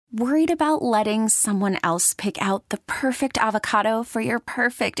Worried about letting someone else pick out the perfect avocado for your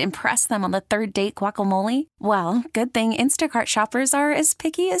perfect impress them on the third date guacamole? Well, good thing Instacart shoppers are as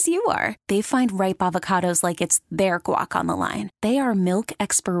picky as you are. They find ripe avocados like it's their guac on the line. They are milk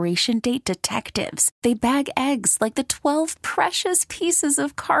expiration date detectives. They bag eggs like the 12 precious pieces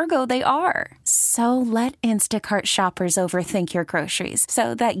of cargo they are. So let Instacart shoppers overthink your groceries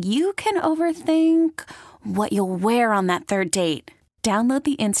so that you can overthink what you'll wear on that third date. Download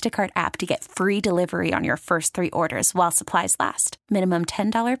the Instacart app to get free delivery on your first 3 orders while supplies last. Minimum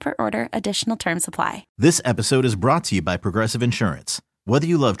 $10 per order. Additional terms apply. This episode is brought to you by Progressive Insurance. Whether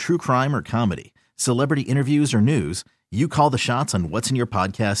you love true crime or comedy, celebrity interviews or news, you call the shots on what's in your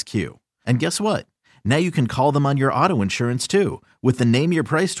podcast queue. And guess what? Now you can call them on your auto insurance too with the Name Your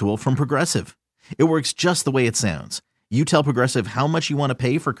Price tool from Progressive. It works just the way it sounds. You tell Progressive how much you want to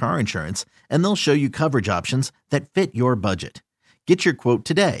pay for car insurance, and they'll show you coverage options that fit your budget. Get your quote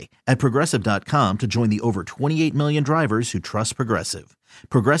today at Progressive.com to join the over 28 million drivers who trust Progressive.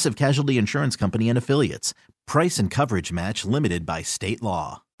 Progressive Casualty Insurance Company and Affiliates. Price and coverage match limited by state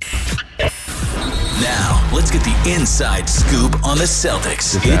law. Now, let's get the inside scoop on the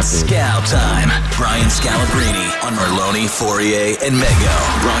Celtics. It's Scal time. Brian Scalabrine on Merlone, Fourier, and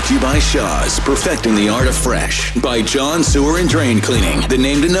Mego. Brought to you by Shaw's, perfecting the art of fresh. By John Sewer and Drain Cleaning, the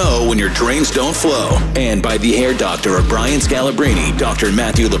name to know when your drains don't flow. And by the hair doctor of Brian Scalabrine, Dr.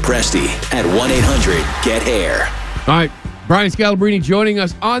 Matthew Lopresti, at 1-800-GET-HAIR. All right, Brian Scalabrine joining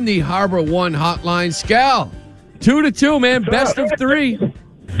us on the Harbor One hotline. Scal, 2-2, man, best of 3.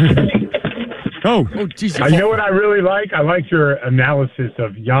 Oh, geez. You know what I really like? I like your analysis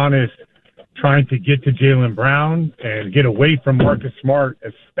of Giannis trying to get to Jaylen Brown and get away from Marcus Smart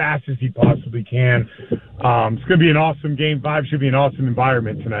as fast as he possibly can. It's going to be an awesome game. 5 should be an awesome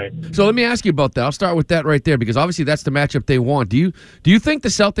environment tonight. So let me ask you about that. I'll start with that right there because obviously that's the matchup they want. Do you think the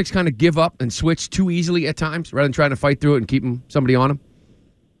Celtics kind of give up and switch too easily at times rather than trying to fight through it and keeping somebody on them?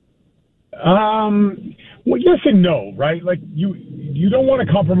 Well, yes and no, right? Like you don't want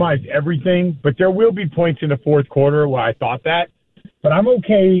to compromise everything, but there will be points in the fourth quarter where I thought that. But I'm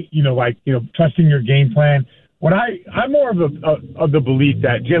okay, trusting your game plan. I'm more of the belief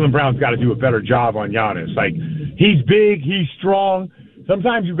that Jaylen Brown's got to do a better job on Giannis. Like, he's big, he's strong.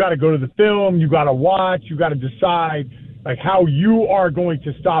 Sometimes you've got to go to the film, you got to watch, you got to decide like how you are going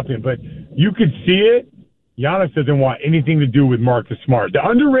to stop him. But you could see it. Giannis doesn't want anything to do with Marcus Smart. The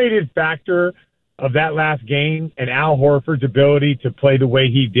underrated factor of that last game and Al Horford's ability to play the way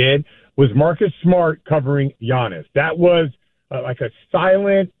he did was Marcus Smart covering Giannis. That was like a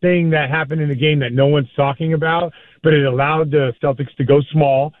silent thing that happened in the game that no one's talking about, but it allowed the Celtics to go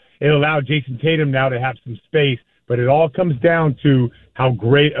small. It allowed Jason Tatum now to have some space, but it all comes down to how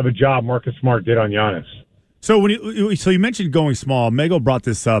great of a job Marcus Smart did on Giannis. So you mentioned going small. Mego brought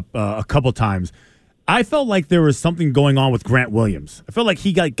this up a couple times. I felt like there was something going on with Grant Williams. I felt like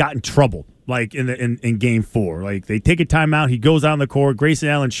he got in trouble, like in Game 4. Like they take a timeout, he goes out on the court, Grayson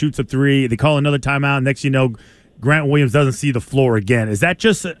Allen shoots a 3, they call another timeout, next you know, Grant Williams doesn't see the floor again. Is that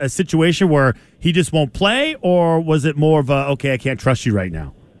just a situation where he just won't play, or was it more of a, okay, I can't trust you right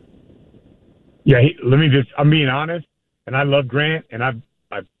now? Yeah, I'm being honest, and I love Grant, and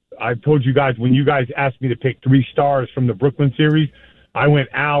I've told you guys, when you guys asked me to pick 3 stars from the Brooklyn series, I went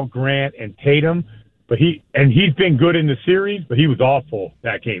Al, Grant, and Tatum. But he's been good in the series, but he was awful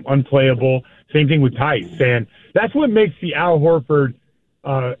that game, unplayable. Same thing with Tice, and that's what makes the Al Horford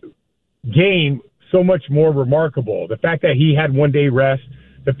game so much more remarkable. The fact that he had 1 day rest,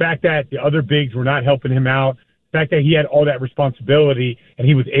 the fact that the other bigs were not helping him out, the fact that he had all that responsibility and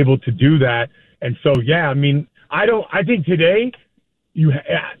he was able to do that. And so, yeah, I mean, I think today,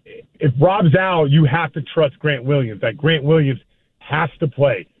 if Rob's out, you have to trust Grant Williams. Like, Grant Williams has to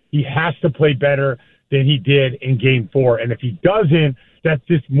play. He has to play better than he did in Game 4. And if he doesn't, that's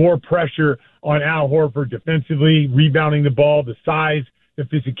just more pressure on Al Horford defensively, rebounding the ball, the size, the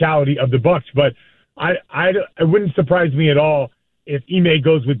physicality of the Bucks. But it wouldn't surprise me at all if Ime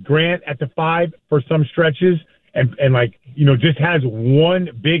goes with Grant at the 5 for some stretches and just has one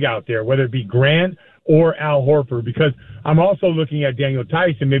big out there, whether it be Grant or Al Horford, because I'm also looking at Daniel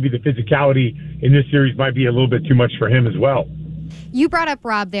Tice, and maybe the physicality in this series might be a little bit too much for him as well. You brought up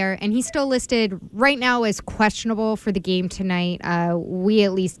Rob there, and he's still listed right now as questionable for the game tonight. We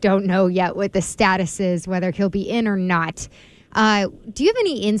at least don't know yet what the status is, whether he'll be in or not. Do you have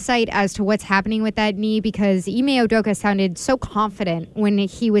any insight as to what's happening with that knee? Because Ime Udoka sounded so confident when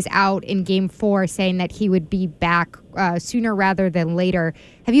he was out in Game 4, saying that he would be back sooner rather than later.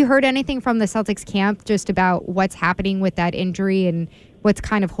 Have you heard anything from the Celtics camp just about what's happening with that injury and what's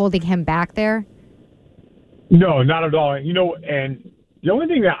kind of holding him back there? No, not at all. And The only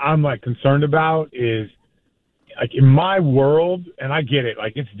thing that I'm like concerned about is like in my world, and I get it,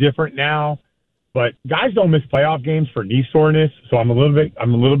 like it's different now, but guys don't miss playoff games for knee soreness. So I'm a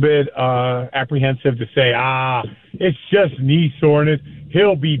little bit apprehensive to say, it's just knee soreness.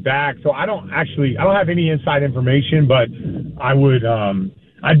 He'll be back. So I don't have any inside information, but I would,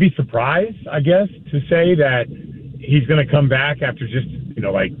 I'd be surprised, I guess, to say that he's going to come back after just,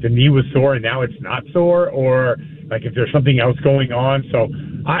 like the knee was sore and now it's not sore, or like if there's something else going on. So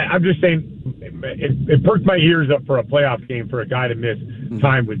I'm just saying it perked my ears up for a playoff game for a guy to miss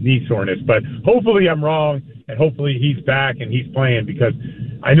time with knee soreness. But hopefully I'm wrong, and hopefully he's back and he's playing, because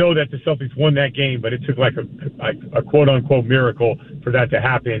I know that the Celtics won that game, but it took like a quote-unquote miracle for that to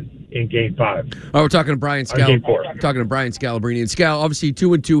happen in Game 5. Oh, we're talking to Brian Game 4. Talking to Brian Scalabrine. And Scal, obviously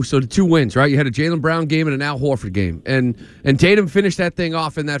 2-2, so the 2 wins, right? You had a Jaylen Brown game and an Al Horford game. And Tatum finished that thing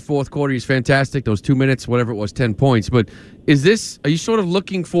off in that fourth quarter. He's fantastic. Those 2 minutes, whatever it was, 10 points. But are you sort of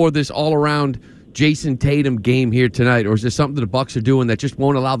looking for this all-around Jason Tatum game here tonight, or is there something the Bucks are doing that just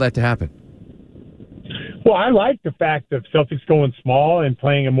won't allow that to happen? Well, I like the fact of Celtics going small and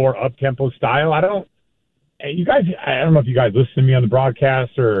playing a more up-tempo style. I don't know if you guys listen to me on the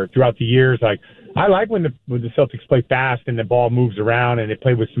broadcast or throughout the years. Like, I like when the Celtics play fast and the ball moves around and they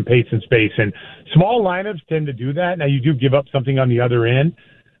play with some pace and space. And small lineups tend to do that. Now, you do give up something on the other end,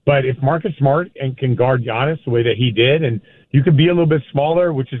 but if Marcus Smart and can guard Giannis the way that he did, and you can be a little bit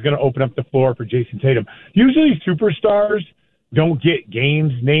smaller, which is going to open up the floor for Jason Tatum. Usually, superstars don't get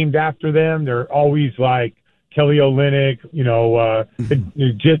games named after them. They're always like Kelly Olynyk, the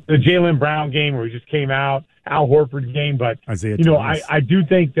Jaylen Brown game where he just came out, Al Horford game. But, I do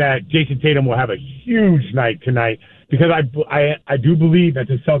think that Jason Tatum will have a huge night tonight, because I do believe that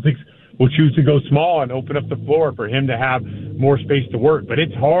the Celtics will choose to go small and open up the floor for him to have more space to work. But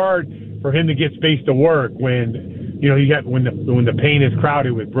it's hard for him to get space to work when when the paint is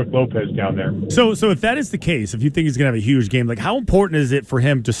crowded with Brook Lopez down there. So if that is the case, if you think he's going to have a huge game, like how important is it for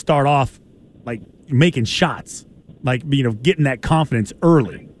him to start off like making shots, like getting that confidence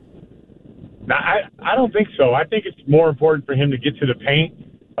early? I don't think so. I think it's more important for him to get to the paint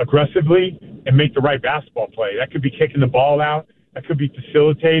aggressively and make the right basketball play. That could be kicking the ball out. That could be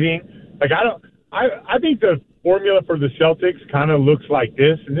facilitating. I think the formula for the Celtics kind of looks like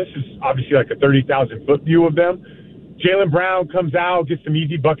this, and this is obviously like a 30,000-foot view of them. Jaylen Brown comes out, gets some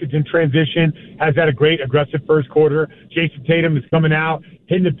easy buckets in transition, has had a great aggressive first quarter. Jason Tatum is coming out,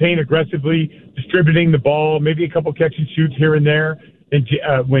 hitting the paint aggressively, distributing the ball, maybe a couple catch and shoots here and there. And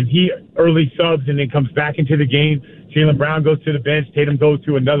when he early subs and then comes back into the game, Jaylen Brown goes to the bench, Tatum goes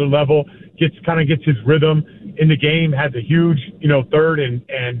to another level, gets his rhythm in the game, has a huge, third and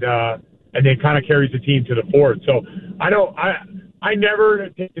then kind of carries the team to the fourth. So I never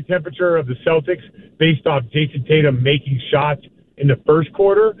take the temperature of the Celtics based off Jason Tatum making shots in the first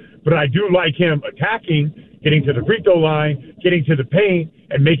quarter, but I do like him attacking, getting to the free throw line, getting to the paint,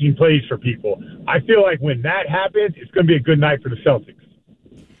 and making plays for people. I feel like when that happens, it's going to be a good night for the Celtics.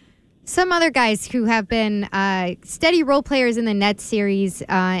 Some other guys who have been steady role players in the Nets series,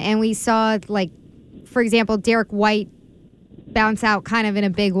 and we saw, for example, Derek White bounce out kind of in a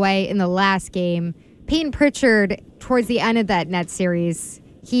big way in the last game. Peyton Pritchard, towards the end of that Nets series,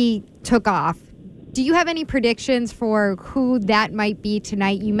 he took off. Do you have any predictions for who that might be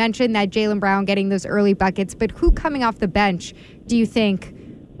tonight? You mentioned that Jaylen Brown getting those early buckets, but who coming off the bench do you think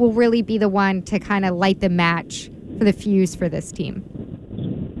will really be the one to kind of light the match for the fuse for this team?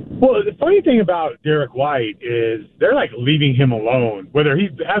 Well, the funny thing about Derek White is they're leaving him alone. Whether he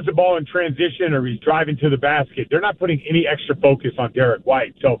has the ball in transition or he's driving to the basket, they're not putting any extra focus on Derek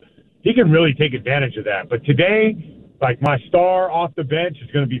White. So he can really take advantage of that. But today, my star off the bench is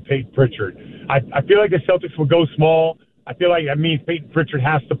going to be Peyton Pritchard. I feel like the Celtics will go small. I feel like that means Peyton Pritchard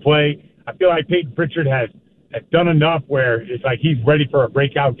has to play. I feel like Peyton Pritchard has done enough where it's like he's ready for a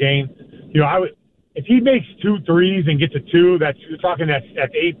breakout game. If he makes 2 threes and gets a 2, that's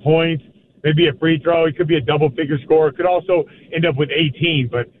 8 points, maybe a free throw. It could be a double-figure score. It could also end up with 18.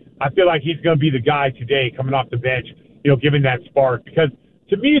 But I feel like he's going to be the guy today coming off the bench, giving that spark. Because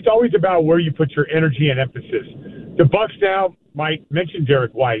to me, it's always about where you put your energy and emphasis. The Bucks now might mention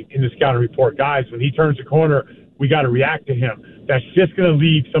Derek White in the scouting report. Guys, when he turns the corner, we got to react to him. That's just going to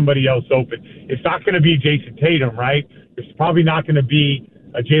leave somebody else open. It's not going to be Jason Tatum, right? It's probably not going to be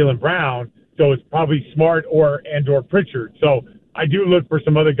Jaylen Brown. So it's probably Smart or Pritchard. So I do look for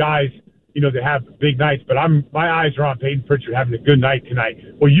some other guys, that have big nights. But my eyes are on Peyton Pritchard having a good night tonight.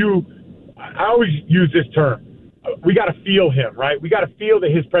 Well, I always use this term. We got to feel him, right? We got to feel that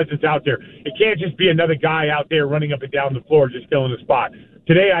his presence out there. It can't just be another guy out there running up and down the floor just filling the spot.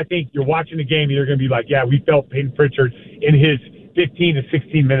 Today, I think you're watching the game, and you're going to be like, yeah, we felt Peyton Pritchard in his 15 to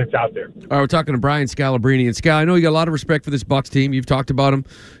 16 minutes out there. All right, we're talking to Brian Scalabrine. And Scal, I know you got a lot of respect for this Bucks team. You've talked about them,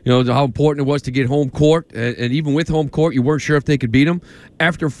 how important it was to get home court. And even with home court, you weren't sure if they could beat them.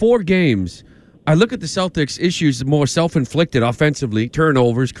 After 4 games, I look at the Celtics' issues more self-inflicted offensively,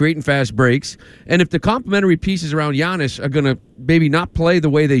 turnovers, creating fast breaks. And if the complementary pieces around Giannis are going to maybe not play the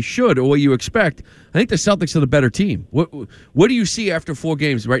way they should or what you expect, I think the Celtics are the better team. What do you see after 4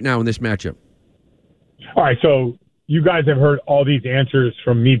 games right now in this matchup? All right, so you guys have heard all these answers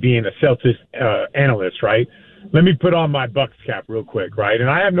from me being a Celtics analyst, right? Let me put on my Bucks cap real quick, right? And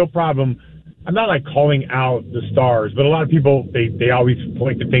I have no problem. I'm not like calling out the stars, but a lot of people, they always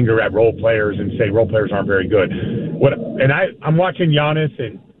point the finger at role players and say role players aren't very good. I'm watching Giannis,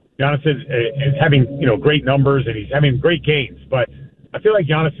 and Giannis is having, great numbers, and he's having great games, but I feel like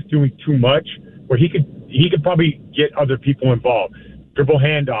Giannis is doing too much where he could probably get other people involved. Dribble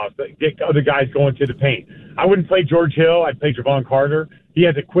handoffs, get other guys going to the paint. I wouldn't play George Hill. I'd play Javon Carter. He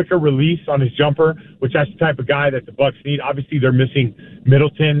has a quicker release on his jumper, which that's the type of guy that the Bucks need. Obviously, they're missing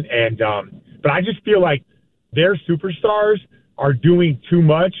Middleton, but I just feel like their superstars are doing too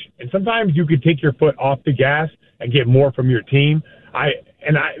much, and sometimes you could take your foot off the gas and get more from your team.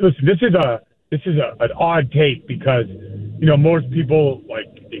 Listen, this is an odd take because most people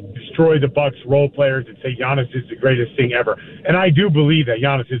destroy the Bucks role players and say Giannis is the greatest thing ever, and I do believe that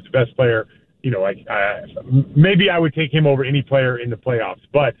Giannis is the best player. Maybe I would take him over any player in the playoffs,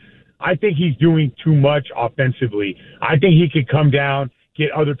 but I think he's doing too much offensively. I think he could come down,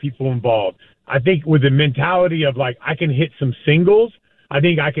 get other people involved. I think with the mentality of I can hit some singles, I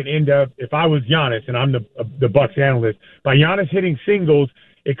think I can end up, if I was Giannis and I'm the Bucks analyst, by Giannis hitting singles,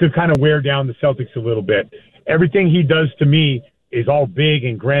 it could kind of wear down the Celtics a little bit. Everything he does to me is all big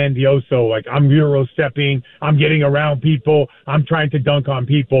and grandioso. I'm Euro stepping, I'm getting around people, I'm trying to dunk on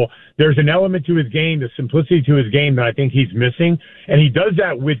people. There's an element to his game, the simplicity to his game that I think he's missing. And he does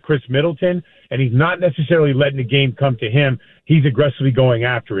that with Chris Middleton, and he's not necessarily letting the game come to him. He's aggressively going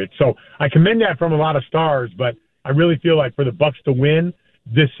after it. So I commend that from a lot of stars, but I really feel like for the Bucks to win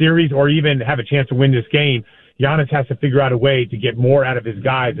this series or even have a chance to win this game, Giannis has to figure out a way to get more out of his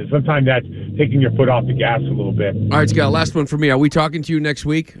guys, and sometimes that's taking your foot off the gas a little bit. All right, Scott, last one for me. Are we talking to you next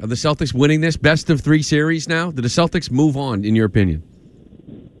week? Are the Celtics winning this best of 3 series now? Did the Celtics move on, in your opinion?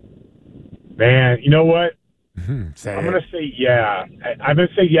 Man, you know what? I'm going to say yeah. I'm going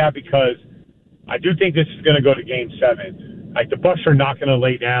to say yeah because I do think this is going to go to Game 7. The Bucks are not going to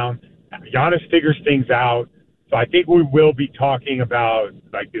lay down. Giannis figures things out. So I think we will be talking about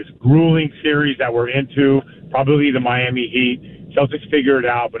this grueling series that we're into, probably the Miami Heat. Celtics figure it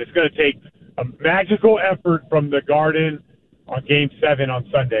out, but it's going to take a magical effort from the Garden on Game 7 on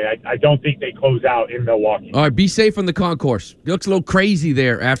Sunday. I don't think they close out in Milwaukee. All right, be safe on the concourse. It looks a little crazy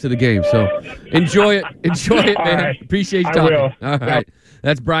there after the game, so enjoy it. Enjoy it, man. Right. Appreciate you talking. Will. All right. Yep.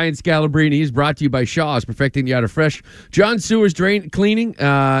 That's Brian Scalabrine. He's brought to you by Shaw's, perfecting the art of fresh. John Sewer's Drain Cleaning,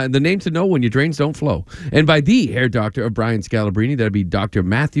 the name to know when your drains don't flow. And by the hair doctor of Brian Scalabrine, that'd be Dr.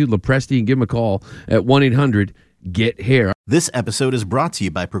 Matthew Lopresti, and give him a call at 1-800-GET-HAIR. This episode is brought to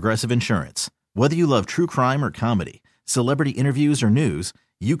you by Progressive Insurance. Whether you love true crime or comedy, celebrity interviews or news,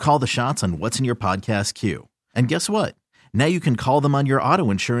 you call the shots on what's in your podcast queue. And guess what? Now you can call them on your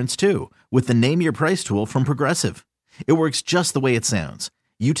auto insurance too with the Name Your Price tool from Progressive. It works just the way it sounds.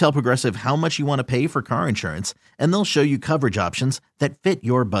 You tell Progressive how much you want to pay for car insurance, and they'll show you coverage options that fit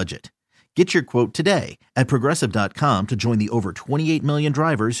your budget. Get your quote today at Progressive.com to join the over 28 million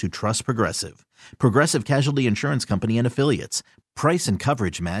drivers who trust Progressive. Progressive Casualty Insurance Company and Affiliates. Price and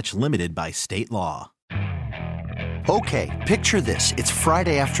coverage match limited by state law. Okay, picture this. It's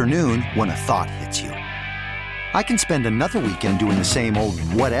Friday afternoon when a thought hits you. I can spend another weekend doing the same old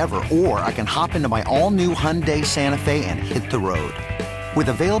whatever, or I can hop into my all-new Hyundai Santa Fe and hit the road. With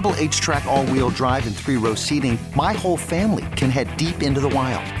available H-Track all-wheel drive and 3-row seating, my whole family can head deep into the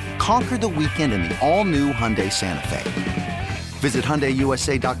wild. Conquer the weekend in the all-new Hyundai Santa Fe. Visit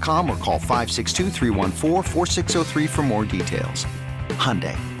HyundaiUSA.com or call 562-314-4603 for more details.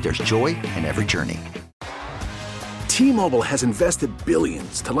 Hyundai, there's joy in every journey. T-Mobile has invested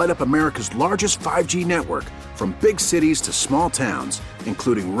billions to light up America's largest 5G network, from big cities to small towns,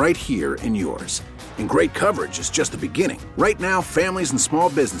 including right here in yours. And great coverage is just the beginning. Right now, families and small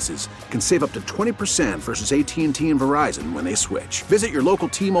businesses can save up to 20% versus AT&T and Verizon when they switch. Visit your local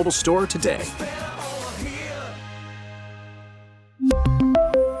T-Mobile store today.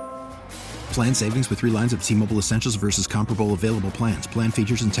 Plan savings with 3 lines of T-Mobile Essentials versus comparable available plans. Plan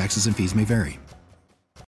features and taxes and fees may vary.